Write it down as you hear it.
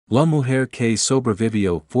La mujer que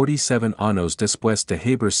sobrevivió 47 años después de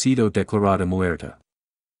haber sido declarada muerta.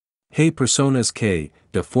 Hay personas que,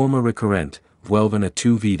 de forma recurrente, vuelven a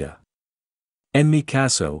tu vida. En mi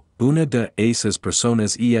caso, una de esas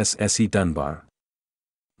personas es Essie Dunbar.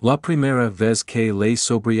 La primera vez que leí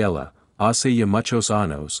sobre ella, hace ya muchos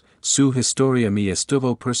años, su historia me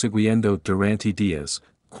estuvo persiguiendo durante días.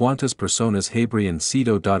 ¿Cuántas personas habrían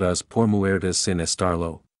sido dadas por muertas sin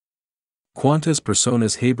estarlo? ¿Cuántas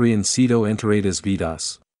personas habrían sido enterradas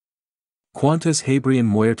vivas? ¿Cuántas habrían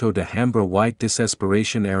muerto de hambre y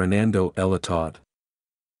desesperación arenando el atad?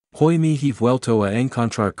 Hoy me he vuelto a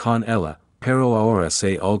encontrar con ella, pero ahora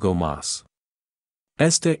sé algo más.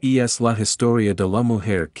 Esta es la historia de la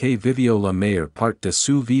mujer que vivió la mayor parte de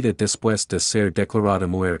su vida después de ser declarada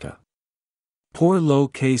muerta. Por lo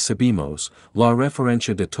que sabemos, la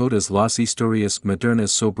referencia de todas las historias modernas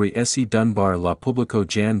sobre Essie Dunbar la publicó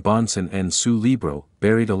Jan Bondeson en su libro,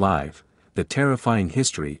 Buried Alive, The Terrifying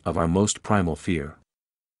History of Our Most Primal Fear.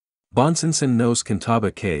 Bonsenson nos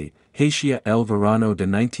contaba que, hacia el verano de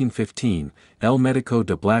 1915, el médico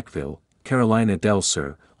de Blackville, Carolina del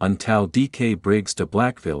Sur, un tal DK Briggs de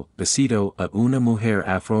Blackville, visitó a una mujer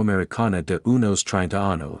afroamericana de unos 30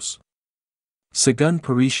 años. Según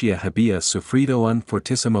parecía había sufrido un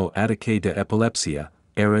fortísimo ataque de epilepsia,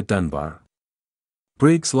 era Dunbar.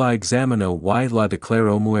 Briggs la examinó y la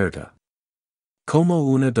declaró muerta. Como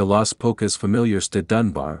una de las pocas familias de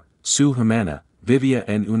Dunbar, su hermana, vivía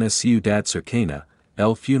en una ciudad cercana,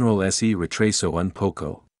 el funeral se retrasó un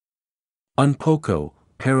poco. Un poco,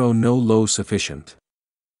 pero no lo suficiente.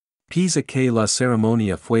 Pese que la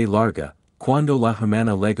ceremonia fue larga, cuando la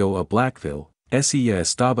hermana llegó a Blackville, Essie ya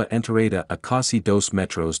estaba enterrada a casi 2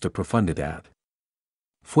 metros de profundidad.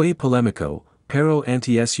 Fue polémico, pero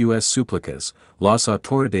ante sus súplicas, las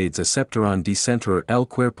autoridades aceptaron desenterrar el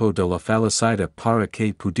cuerpo de la fallecida para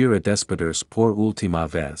que pudiera despedirse por última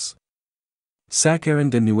vez. Sacaron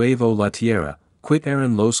de nuevo la tierra,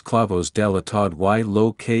 quitaron los clavos del ataúd y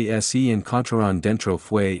lo que se encontraron dentro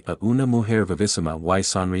fue a una mujer vivísima y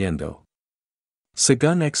sonriendo.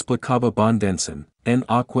 Según explicaba Bonsenson, en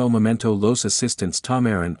aquel momento los asistentes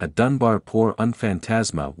tomaron a Dunbar por un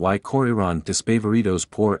fantasma y corrieron despavoridos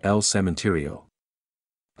por el cementerio.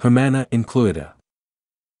 Hermana incluida.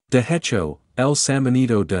 De hecho, el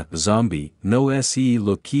samanido de zombie no se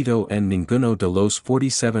loquito en ninguno de los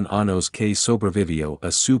 47 años que sobrevivió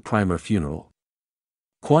a su primer funeral.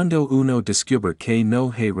 Cuando uno descubre que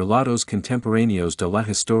no hay relatos contemporáneos de la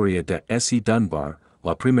historia de Essie Dunbar,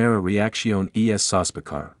 la primera reacción es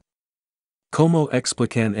sospechar. Como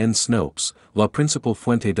explican en Snopes, la principal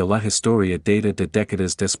fuente de la historia data de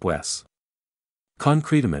décadas después.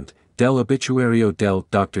 Concretamente, del obituario del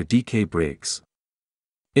Dr. DK Briggs.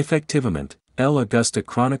 Efectivamente, el Augusta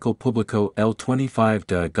Chronicle publicó el 25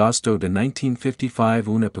 de agosto de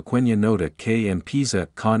 1955 una pequeña nota que empieza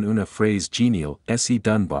con una frase genial: Essie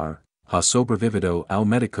Dunbar ha sobrevivido al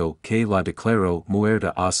médico que la declaró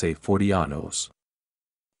muerta hace 40 años.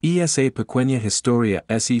 Y esa pequeña historia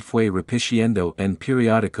Essie fue repitiendo en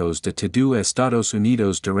periódicos de todo Estados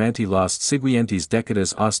Unidos durante las siguientes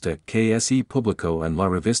décadas hasta que Essie publicó en la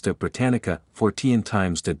revista británica Fortean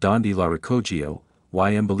Times, de donde la recogió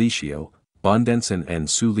y embelleció Bonsenson en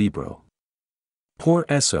su libro. Por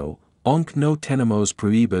eso, aunque no tenemos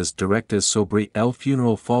pruebas directas sobre el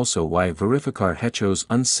funeral falso y verificar hechos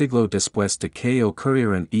un siglo después de que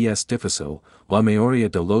ocurrieron es difícil, la mayoría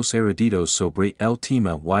de los eruditos sobre el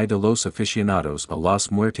tema y de los aficionados a las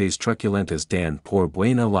muertes truculentas dan por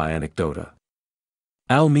buena la anécdota.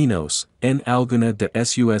 Al menos, en alguna de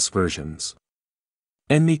sus versions.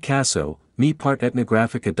 En mi caso, mi parte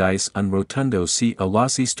etnográfica dice un rotundo sí a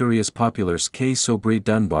las historias populares que sobre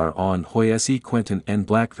Dunbar on hoy se cuentan en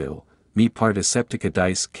Blackville. Mi parte escéptica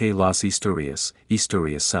dice que las historias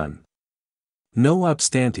son. No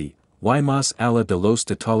obstante, y más allá de los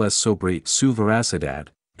detalles sobre su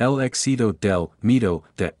veracidad, el éxito del mito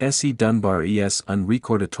de Essie Dunbar es un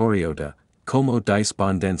recordatorio de, como dice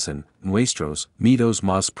Bonsenson, nuestros mitos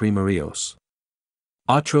más primarios.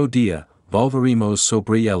 Otro día, volveremos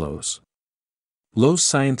sobre ellos. Los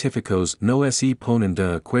científicos no se ponen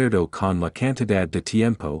de acuerdo con la cantidad de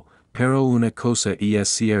tiempo, pero una cosa es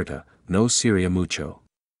cierta: no sería mucho.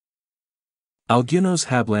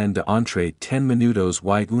 Algunos hablan de entre 10 minutos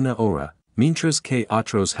y una hora, mientras que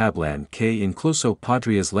otros hablan que incluso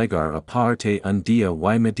podrías llegar a parte un día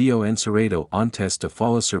y medio encerrado antes de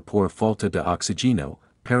fallecer por falta de oxígeno,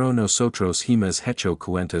 pero nosotros hemos hecho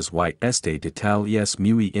cuentas y este detalle es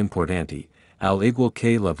muy importante, al igual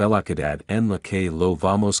que la velocidad en la que lo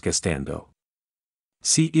vamos gastando.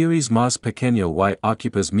 Si eres más pequeño y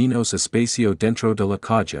ocupas menos espacio dentro de la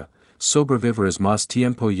calle, sobrevivirás más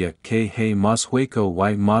tiempo ya que hay más hueco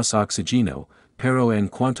y más oxígeno, pero en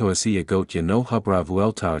cuanto a si ya no habrá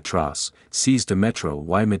vuelta atrás, si de metro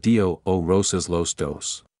y medio o rosas los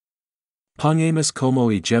dos. Pongamos como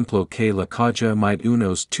ejemplo que la calle mide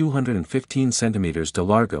unos 215 centímetros de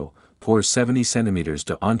largo, por 70 centímetros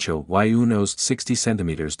de ancho y unos 60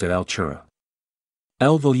 centímetros de altura.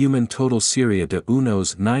 El volumen total sería de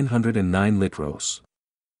unos 909 litros.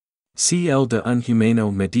 Si el de un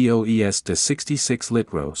humano medio es de 66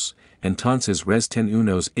 litros, entonces restan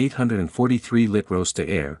unos 843 litros de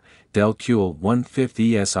aire, del cual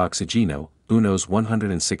 1/5 es oxígeno, unos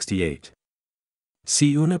 168.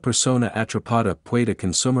 Si una persona atrapada puede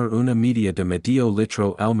consumir una media de medio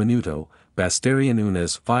litro al minuto, bastarían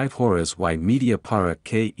unas 5 horas y media para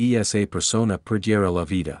que esa persona perdiera la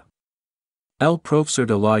vida. El profesor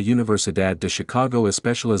de la Universidad de Chicago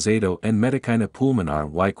especializado en medicina pulmonar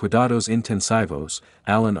y cuidados intensivos,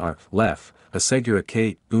 Alan R. Leff, asegura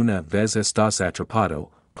que, una vez estás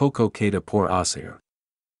atrapado, poco queda por hacer.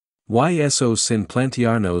 Y eso sin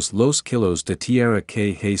plantearnos los kilos de tierra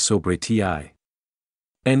que hay sobre ti.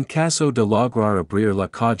 En caso de lograr abrir la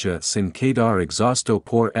calle sin quedar exhausto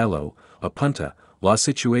por ello, apunta, la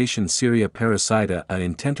situación sería parecida a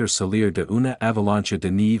intentar salir de una avalancha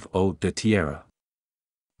de nieve o de tierra.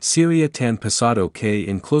 Sería tan pesado que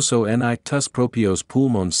incluso en tus propios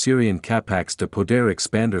pulmones serían capaces de poder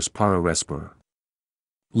expandirse para respirar.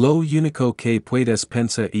 Lo único que puedes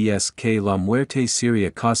pensar es que la muerte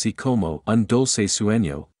sería casi como un dulce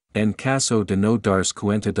sueño, en caso de no darse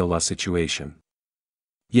cuenta de la situación.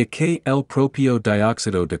 Ya que el propio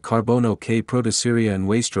dióxido de carbono que produciría en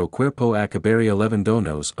nuestro cuerpo acabaría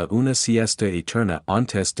llevándonos a una siesta eterna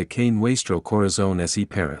antes de que nuestro corazón se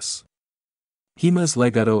pare. Hemos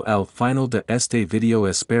llegado al final de este video,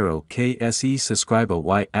 espero que se suscriba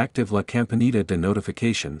y active la campanita de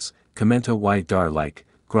notifications, comenta y dar like,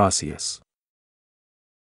 gracias.